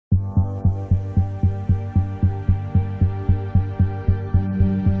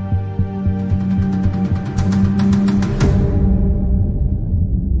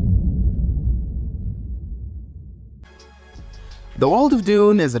The world of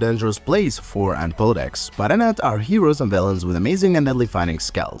Dune is a dangerous place for and politics, but in it are heroes and villains with amazing and deadly fighting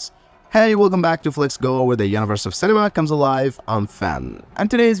skills. Hey, welcome back to FlixGo, where the universe of cinema comes alive. I'm Fan.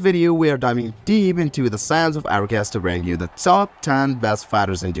 And today's video we are diving deep into the sands of Arrakis to bring you the top 10 best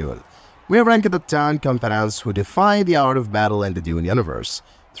fighters in Dune. We have ranked the 10 combatants who defy the art of battle in the Dune universe.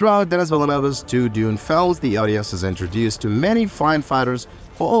 Throughout Denis Villeneuve's 2 Dune films, the audience is introduced to many fine fighters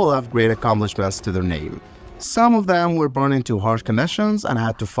who all have great accomplishments to their name. Some of them were born into harsh conditions and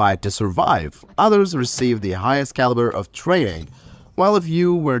had to fight to survive. Others received the highest caliber of training, while a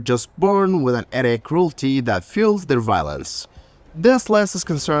few were just born with an innate cruelty that fuels their violence. This list is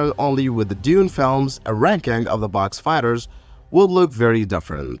concerned only with the Dune films. A ranking of the box fighters would look very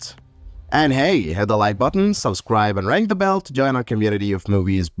different. And hey, hit the like button, subscribe and ring the bell to join our community of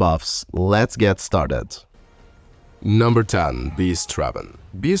movies buffs. Let's get started. Number 10. Beast Rabban.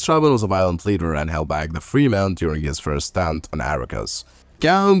 Beast Rabban was a violent leader and held back the Freemen during his first stand on Arrakis.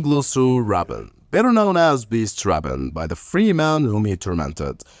 Count Glossu Rabban, better known as Beast Rabban by the Freemen whom he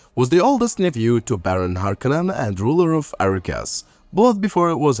tormented, was the oldest nephew to Baron Harkonnen and ruler of Arrakis, both before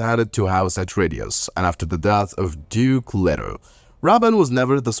it was handed to House Atreides and after the death of Duke Leto. Rabban was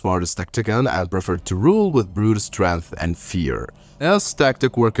never the smartest tactician and preferred to rule with brute strength and fear. His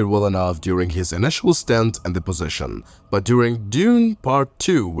tactic worked well enough during his initial stint in the position, but during Dune Part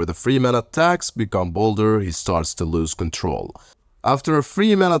 2, where the Freeman attacks become bolder, he starts to lose control. After a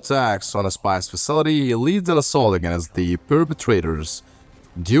Freeman attacks on a spy's facility, he leads an assault against the perpetrators.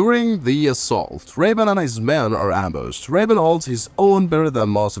 During the assault, Rabban and his men are ambushed. Rabban holds his own better than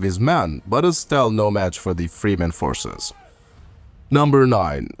most of his men, but is still no match for the Freeman forces. Number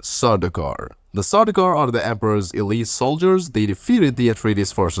 9. Sardaukar. The Sardaukar are the Emperor's elite soldiers. They defeated the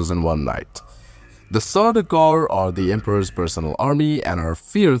Atreides forces in one night. The Sardaukar are the Emperor's personal army and are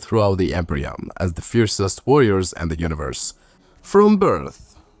feared throughout the Imperium as the fiercest warriors in the universe. From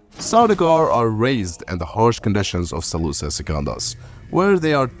birth, Sardaukar are raised in the harsh conditions of Seleucia Secundus, where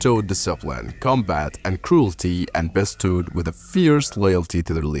they are taught discipline, combat, and cruelty, and bestowed with a fierce loyalty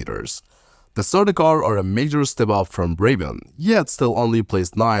to their leaders. The Sardaukar are a major step up from Rabban, yet still only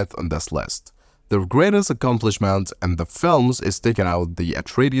placed 9th on this list. Their greatest accomplishment in the films is taking out the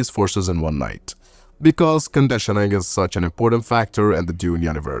Atreides forces in one night. Because conditioning is such an important factor in the Dune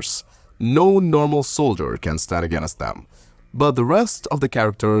universe, no normal soldier can stand against them. But the rest of the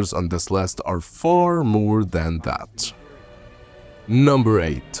characters on this list are far more than that. Number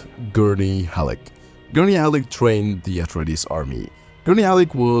 8. Gurney Halleck. Gurney Halleck trained the Atreides army. Gurney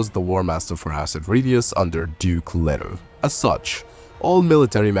Halleck was the war master for House Atreides under Duke Leto. As such, all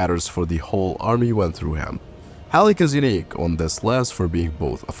military matters for the whole army went through him. Halleck is unique on this list for being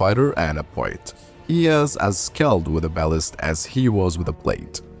both a fighter and a poet. He is as skilled with a ballast as he was with a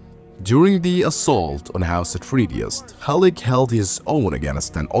blade. During the assault on House Atreides, Halleck held his own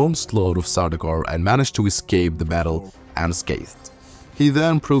against an onslaught of Sardaukar and managed to escape the battle unscathed. He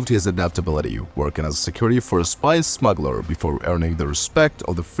then proved his adaptability, working as security for a spy smuggler before earning the respect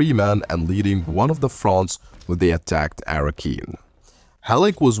of the Freemen and leading one of the fronts when they attacked Arrakis.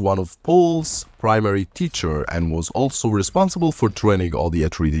 Halleck was one of Paul's primary teachers and was also responsible for training all the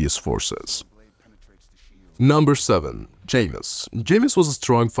Atreides forces. Number 7. Jamis. Jamis was a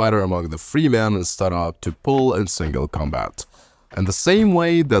strong fighter among the Freemen and stood up to Paul in single combat. In the same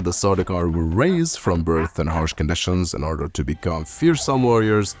way that the Sardaukar were raised from birth in harsh conditions in order to become fearsome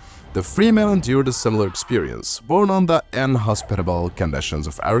warriors, the Freemen endured a similar experience. Born on the inhospitable conditions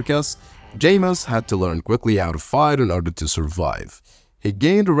of Arrakis, Jamis had to learn quickly how to fight in order to survive. He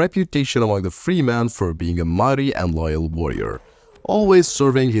gained a reputation among the Freemen for being a mighty and loyal warrior, always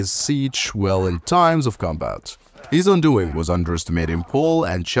serving his siege well in times of combat. His undoing was underestimating Paul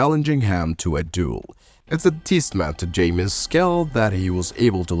and challenging him to a duel. It's a testament to Jamis' skill that he was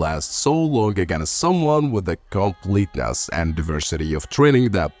able to last so long against someone with the completeness and diversity of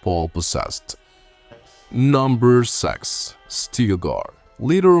training that Paul possessed. Number 6. Stilgar.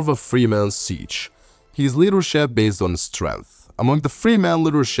 Leader of a Freeman siege. His leadership based on strength. Among the Freeman,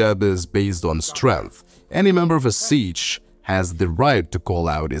 leadership is based on strength. Any member of a siege has the right to call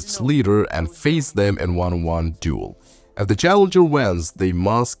out its leader and face them in one-on-one duel. If the challenger wins, they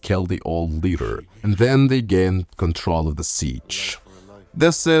must kill the old leader, and then they gain control of the siege.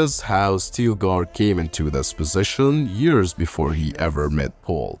 This is how Stilgar came into this position years before he ever met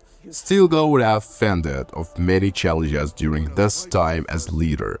Paul. Stilgar would have fended off many challenges during this time as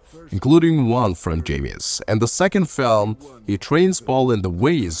leader, including one from Jamis. In the second film, he trains Paul in the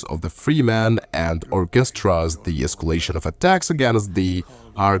ways of the Freeman and orchestras the escalation of attacks against the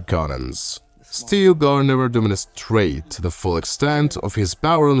Harkonnens. Stilgar never demonstrates the full extent of his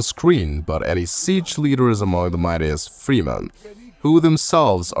power on screen, but any siege leader is among the mightiest Freemen. who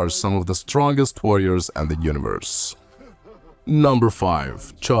themselves are some of the strongest warriors in the universe. Number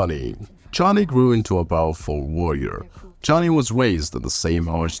 5. Chani. Chani grew into a powerful warrior. Chani was raised in the same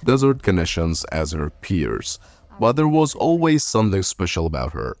harsh desert conditions as her peers, but there was always something special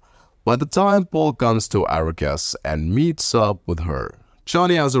about her. By the time Paul comes to Arrakis and meets up with her,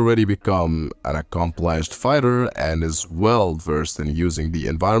 Chani has already become an accomplished fighter and is well versed in using the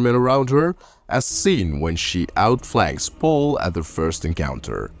environment around her, as seen when she outflanks Paul at their first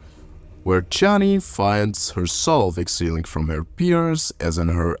encounter. Where Chani finds herself excelling from her peers is in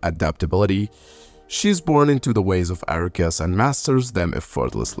her adaptability. She's born into the ways of Arrakis and masters them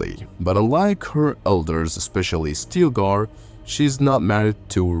effortlessly. But unlike her elders, especially Stilgar, she's not married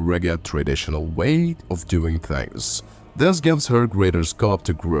to a rigid traditional way of doing things. This gives her greater scope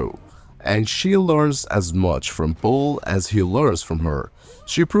to grow, and she learns as much from Paul as he learns from her.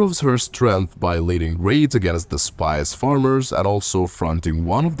 She proves her strength by leading raids against the spies farmers and also fronting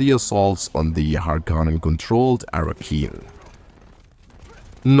one of the assaults on the harkonnen-controlled Arrakis.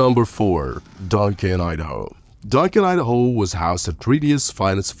 Number 4. Duncan, Idaho. Duncan, Idaho was House Atreides'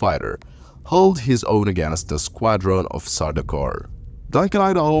 finest fighter, held his own against the squadron of Sardaukar. Duncan,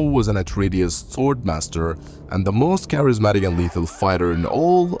 Idaho was an Atreides swordmaster and the most charismatic and lethal fighter in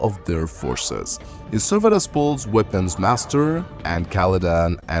all of their forces. He served as Paul's weapons master and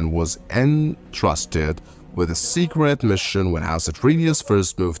Caladan and was entrusted with a secret mission when House Atreides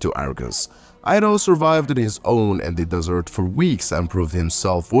first moved to Arrakis. Idaho survived on his own in the desert for weeks and proved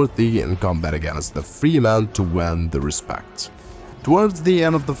himself worthy in combat against the Freeman to win the respect. Towards the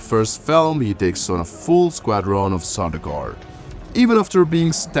end of the first film, he takes on a full squadron of Sardaukar. Even after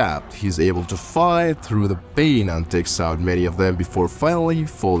being stabbed, he's able to fight through the pain and takes out many of them before finally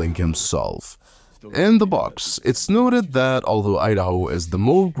falling himself. In the box, it's noted that although Idaho is the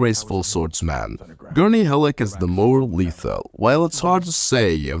more graceful swordsman, Gurney is the more lethal. While it's hard to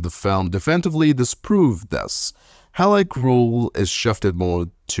say if the film definitively disproved this, Halleck's role is shifted more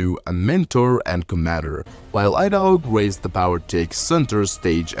to a mentor and commander, while Idaho graced the power takes center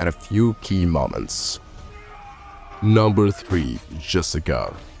stage at a few key moments. Number 3.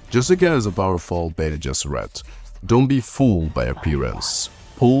 Jessica. Jessica is a powerful Bene Gesserit. Don't be fooled by appearance.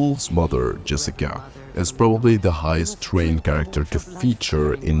 Paul's mother, Jessica, is probably the highest trained character to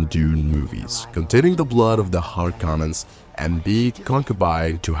feature in Dune movies, containing the blood of the Harkonnens and being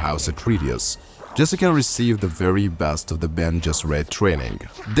concubine to House Atreides. Jessica received the very best of the Bene Gesserit training.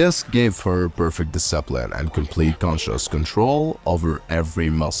 This gave her perfect discipline and complete conscious control over every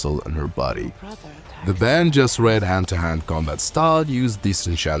muscle in her body. The Bene Gesserit hand-to-hand combat style used these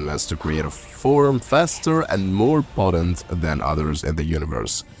enchantments to create a form faster and more potent than others in the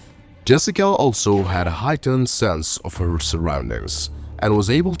universe. Jessica also had a heightened sense of her surroundings and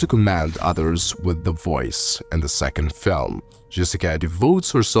was able to command others with the voice in the second film. Jessica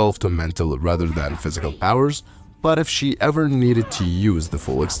devotes herself to mental rather than physical powers, but if she ever needed to use the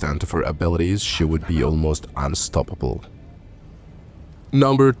full extent of her abilities, she would be almost unstoppable.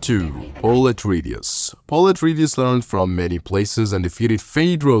 Number 2. Paul Atreides. Paul Atreides learned from many places and defeated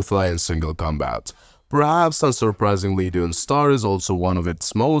Feyd-Rautha in single combat. Perhaps unsurprisingly, Dune Star is also one of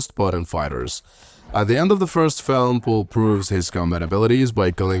its most potent fighters. At the end of the first film, Paul proves his combat abilities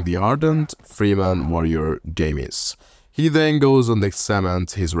by killing the ardent Freeman warrior Jamis. He then goes on to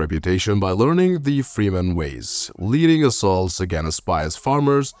cement his reputation by learning the Freeman ways, leading assaults against spies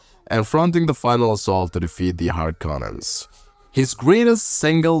farmers, and fronting the final assault to defeat the Harkonnens. His greatest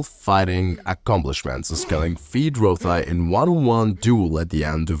single fighting accomplishments is killing Feyd-Rautha in one-on-one duel at the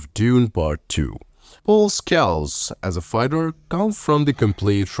end of Dune Part 2. Paul's skills as a fighter come from the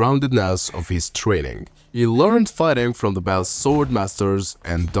complete roundedness of his training. He learned fighting from the best sword masters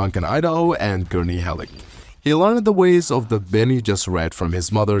in Duncan, Idaho and Gurney Halleck. He learned the ways of the Bene Gesserit from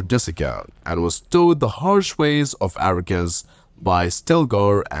his mother Jessica and was taught the harsh ways of Arrakis by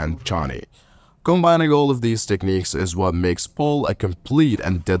Stilgar and Chani. Combining all of these techniques is what makes Paul a complete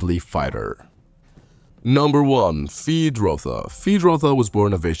and deadly fighter. Number 1. Feyd-Rautha. Feyd-Rautha was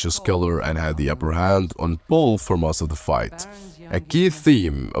born a vicious killer and had the upper hand on Paul for most of the fight. A key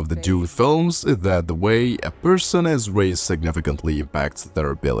theme of the Dune films is that the way a person is raised significantly impacts their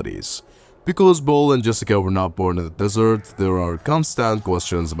abilities. Because Paul and Jessica were not born in the desert, there are constant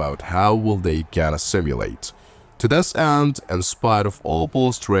questions about how will they can assimilate. To this end, in spite of all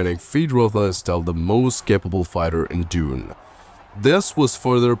Paul's training, Feyd-Rautha is still the most capable fighter in Dune. This was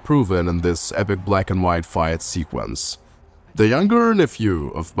further proven in this epic black and white fight sequence. The younger nephew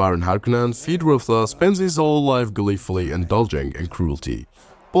of Baron Harkonnen, Feyd-Rautha, spends his whole life gleefully indulging in cruelty.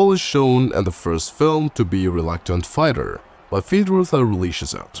 Paul is shown in the first film to be a reluctant fighter, but Feyd-Rautha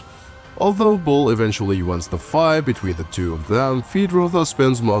relishes it. Although Paul eventually wins the fight between the two of them, Feyd-Rautha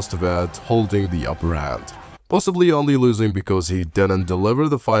spends most of it holding the upper hand, possibly only losing because he didn't deliver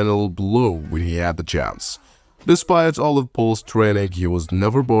the final blow when he had the chance. Despite all of Paul's training, he was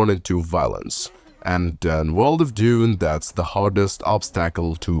never born into violence, and in World of Dune, that's the hardest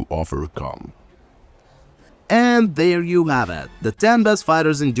obstacle to overcome. And there you have it, the 10 best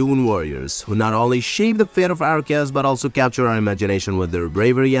fighters in Dune Warriors, who not only shape the fate of Arrakis but also capture our imagination with their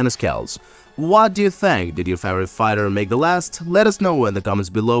bravery and skills. What do you think? Did your favorite fighter make the list? Let us know in the comments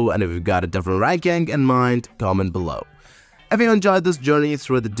below, and if you've got a different ranking in mind, comment below. If you enjoyed this journey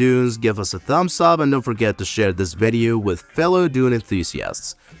through the Dunes, give us a thumbs up and don't forget to share this video with fellow Dune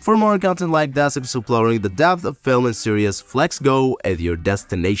enthusiasts. For more content like this, exploring the depth of film and series, FlixGo is your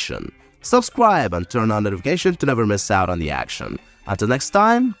destination. Subscribe and turn on notifications to never miss out on the action. Until next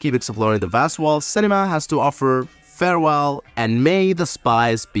time, keep exploring the vast world cinema has to offer. Farewell, and may the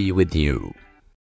spice be with you.